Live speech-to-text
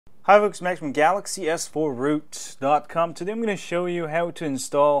Hi folks, Max from Galaxy S4root.com. Today I'm going to show you how to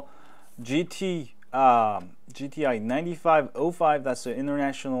install GT-i9505, that's the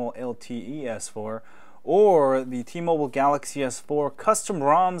International LTE S4, or the T-Mobile Galaxy S4 custom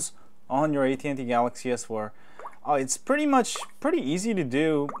ROMs on your AT&T Galaxy S4. It's pretty easy to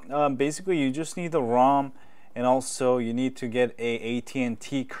do. Basically, you just need the ROM, and also you need to get a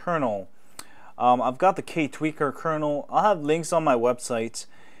AT&T kernel. I've got the K-Tweaker kernel. I'll have links on my website.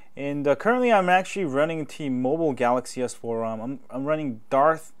 And currently I'm actually running T-Mobile Galaxy S4 ROM. I'm running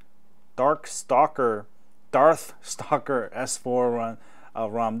Darth Stalker S4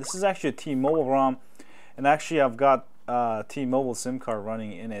 ROM. This is actually a T-Mobile ROM, and actually I've got T-Mobile SIM card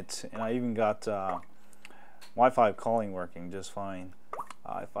running in it, and I even got Wi-Fi calling working just fine.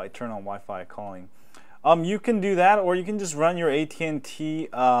 If I turn on Wi-Fi calling, you can do that, or you can just run your AT&T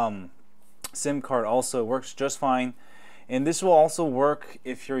SIM card. Also works just fine. And this will also work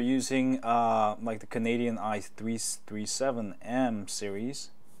if you're using like the Canadian i337M series.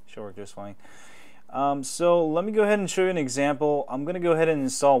 Should work just fine. So let me go ahead and show you an example. I'm going to go ahead and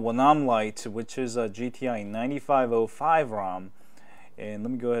install Wanam Lite, which is a GT-i9505 ROM. And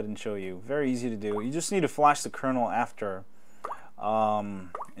let me go ahead and show you. Very easy to do. You just need to flash the kernel after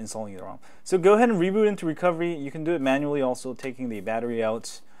installing the ROM. So go ahead and reboot into recovery. You can do it manually, also taking the battery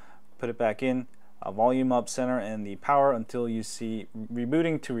out, put it back in. Volume up, center, and the power until you see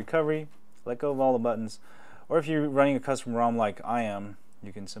rebooting to recovery. Let go of all the buttons. Or if you're running a custom ROM like I am,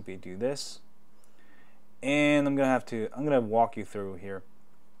 you can simply do this. And I'm gonna walk you through here.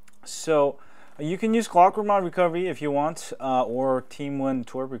 So you can use Clockwork Mod Recovery if you want, or TeamWin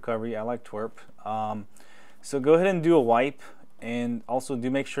Twerp Recovery. I like Twerp. So go ahead and do a wipe, and also do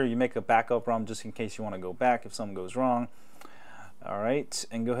make sure you make a backup ROM just in case you want to go back if something goes wrong. Alright,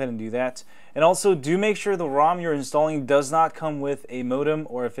 and go ahead and do that. And also do make sure the ROM you're installing does not come with a modem,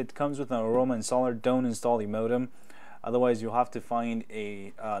 or if it comes with an Aroma installer, don't install the modem. Otherwise you'll have to find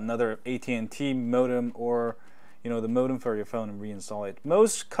another AT&T modem, or the modem for your phone, and reinstall it.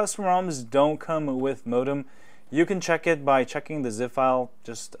 Most custom ROMs don't come with modem. You can check it by checking the zip file.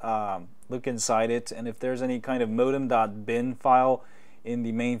 Just look inside it, and if there's any kind of modem.bin file in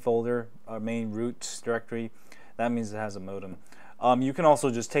the main folder or main root directory, that means it has a modem. You can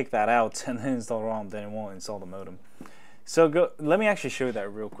also just take that out and then install ROM, then it won't install the modem. So let me actually show you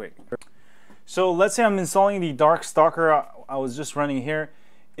that real quick. So let's say I'm installing the Dark Stalker I was just running here.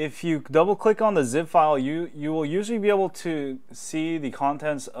 If you double click on the zip file, you will usually be able to see the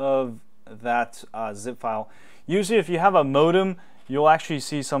contents of that zip file. Usually if you have a modem, you'll actually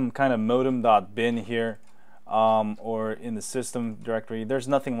see some kind of modem.bin here, or in the system directory. There's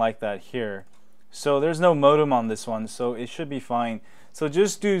nothing like that here. So there's no modem on this one, so it should be fine. So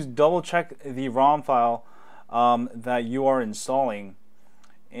just double check the ROM file that you are installing.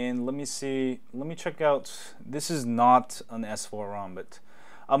 And let me check out. This is not an S4 ROM, but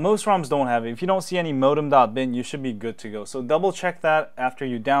most ROMs don't have it. If you don't see any modem.bin, you should be good to go. So double check that after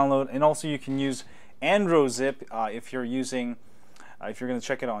you download. And also you can use AndroZip if you're going to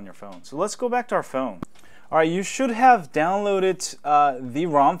check it on your phone. So let's go back to our phone. Alright, you should have downloaded the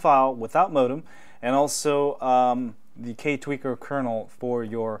ROM file without modem, and also the K-Tweaker kernel for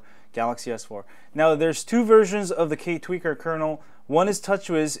your Galaxy S4. Now there's two versions of the K-Tweaker kernel. One is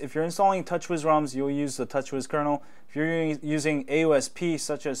TouchWiz. If you're installing TouchWiz ROMs, you'll use the TouchWiz kernel. If you're using AOSP,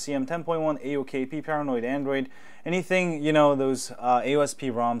 such as CM10.1, AOKP, Paranoid Android, anything, those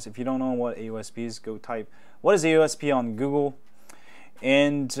AOSP ROMs, if you don't know what AOSP is, go type what is AOSP on Google,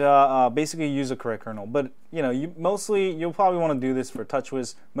 and basically use the correct kernel. But you'll probably want to do this for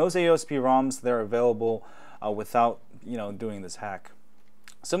TouchWiz. Most AOSP ROMs, they're available without doing this hack.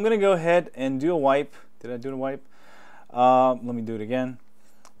 So I'm going to go ahead and do a wipe. Did I do the wipe? Let me do it again.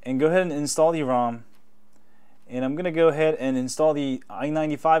 And go ahead and install the ROM. And I'm going to go ahead and install the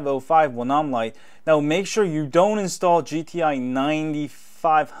i9505 Wanam Lite. Now make sure you don't install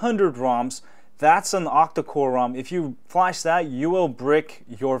GT-i9500 ROMs. That's an octa-core ROM. If you flash that, you will brick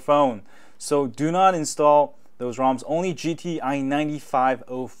your phone. So do not install those ROMs. Only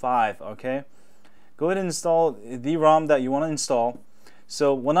GT-i9505. Okay. Go ahead and install the ROM that you want to install.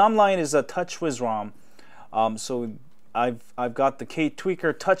 So Wanam Lite is a TouchWiz ROM. So I've got the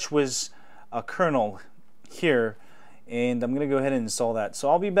K-Tweaker TouchWiz kernel here, and I'm gonna go ahead and install that. So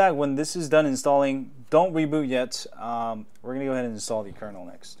I'll be back when this is done installing. Don't reboot yet. We're gonna go ahead and install the kernel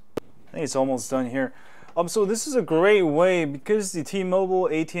next. I think it's almost done here. So this is a great way, because the T-Mobile,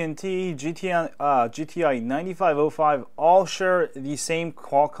 AT&T, GT-i9505 all share the same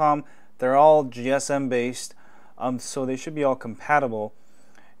Qualcomm. They're all GSM based, so they should be all compatible.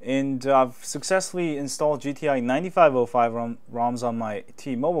 And I've successfully installed GT-i9505 ROMs on my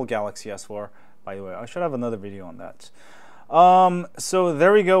T-Mobile Galaxy S4. By the way, I should have another video on that. So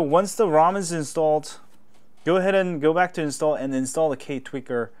there we go. Once the ROM is installed, go ahead and go back to install and install the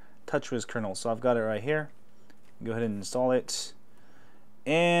KTweaker TouchWiz kernel. So I've got it right here. Go ahead and install it.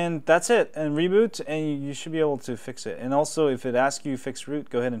 And that's it. And reboot, and you should be able to fix it. And also, if it asks you fix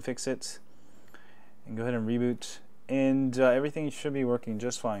root, go ahead and fix it. And go ahead and reboot. And everything should be working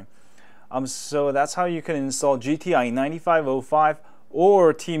just fine. So that's how you can install GT-i9505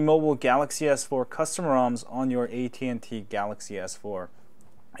 or T-Mobile Galaxy S4 custom ROMs on your AT&T Galaxy S4.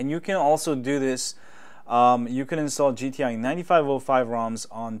 And you can also do this. You can install GT-i9505 ROMs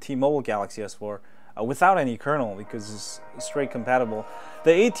on T-Mobile Galaxy S4 without any kernel, because it's straight compatible.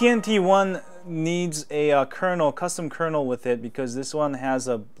 The AT&T one needs a custom kernel with it, because this one has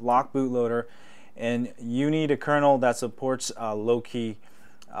a lock bootloader, and you need a kernel that supports low-key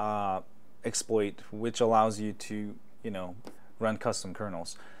exploit, which allows you to, run custom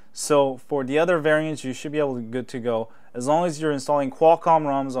kernels. So for the other variants, you should be able to good to go as long as you're installing Qualcomm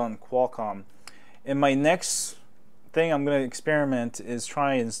ROMs on Qualcomm. And my next thing I'm going to experiment is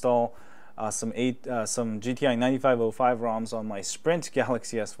try and install some GT-i9505 ROMs on my Sprint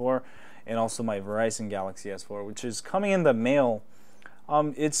Galaxy S4 and also my Verizon Galaxy S4, which is coming in the mail.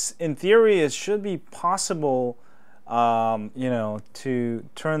 It's in theory it should be possible, to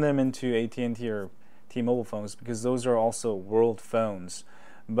turn them into AT&T or T-Mobile phones, because those are also world phones.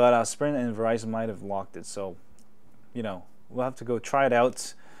 But Sprint and Verizon might have locked it, so we'll have to go try it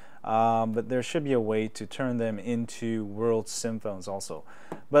out. But there should be a way to turn them into world SIM phones also.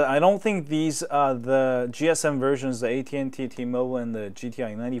 But I don't think these, the GSM versions, the AT&T, T-Mobile, and the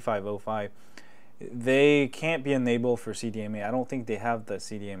GT-i9505, they can't be enabled for CDMA. I don't think they have the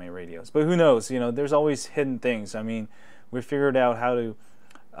CDMA radios. But who knows? There's always hidden things. I mean, we figured out how to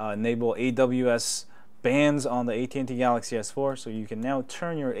enable AWS bands on the AT&T Galaxy S4, so you can now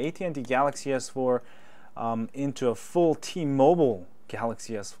turn your AT&T Galaxy S4 into a full T-Mobile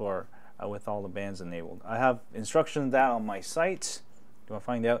Galaxy S4 with all the bands enabled. I have instructions on that on my site. You want to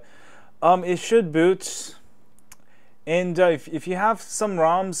find out? It should boot. And if you have some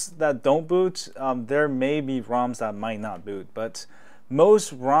ROMs that don't boot, there may be ROMs that might not boot, but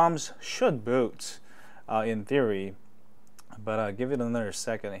most ROMs should boot in theory. But give it another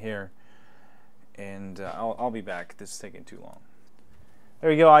second here, and I'll be back. This is taking too long. There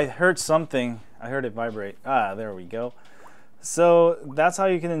we go. I heard something. I heard it vibrate. There we go. So that's how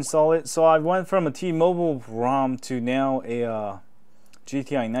you can install it. So I went from a T-Mobile ROM to now a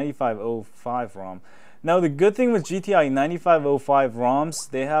GT-i9505 ROM. Now the good thing with GT-i9505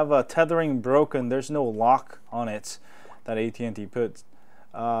 ROMs, they have tethering broken. There's no lock on it that AT&T puts.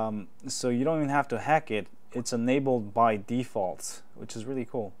 So you don't even have to hack it. It's enabled by default, which is really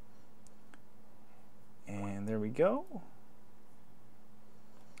cool. And there we go.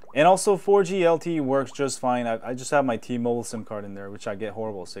 And also 4G LTE works just fine. I just have my T-Mobile SIM card in there, which I get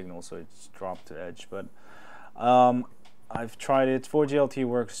horrible signal, so it's dropped to edge. But I've tried it. 4G LTE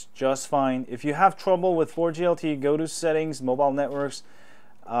works just fine. If you have trouble with 4G LTE, go to settings, mobile networks.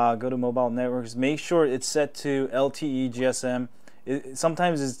 Go to mobile networks. Make sure it's set to LTE GSM.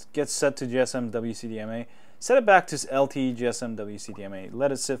 Sometimes it gets set to GSM WCDMA. Set it back to LTE GSM WCDMA.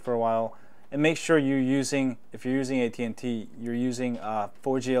 Let it sit for a while. And make sure you're using, if you're using AT&T, you're using 4G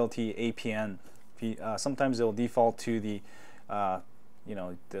LTE APN. Sometimes it'll default to the,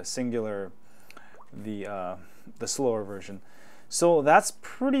 the singular, the slower version. So that's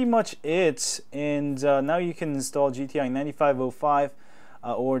pretty much it. And now you can install GT-i9505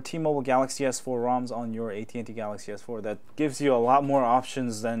 or T-Mobile Galaxy S4 ROMs on your AT&T Galaxy S4. That gives you a lot more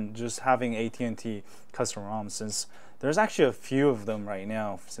options than just having AT&T custom ROMs, since there's actually a few of them right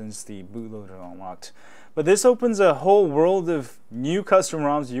now since the bootloader is unlocked. But this opens a whole world of new custom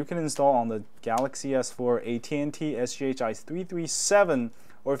ROMs you can install on the Galaxy S4 AT&T SGH i337,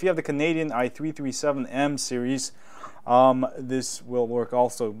 or if you have the Canadian i337M series, this will work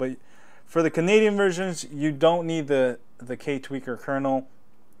also. But for the Canadian versions, you don't need the KTweaker kernel.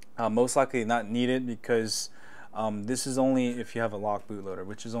 Most likely not needed, because this is only if you have a lock bootloader,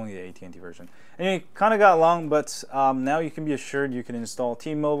 which is only the AT&T version. And it kind of got long, but now you can be assured you can install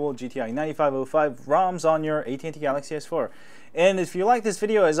T-Mobile GT-i9505 ROMs on your AT&T Galaxy S4. And if you like this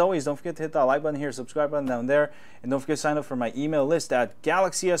video, as always, don't forget to hit that like button here, subscribe button down there, and don't forget to sign up for my email list at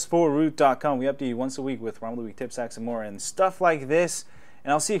galaxys4root.com. We update you once a week with ROM of the Week tips, hacks, and more, and stuff like this.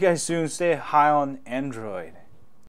 And I'll see you guys soon. Stay high on Android.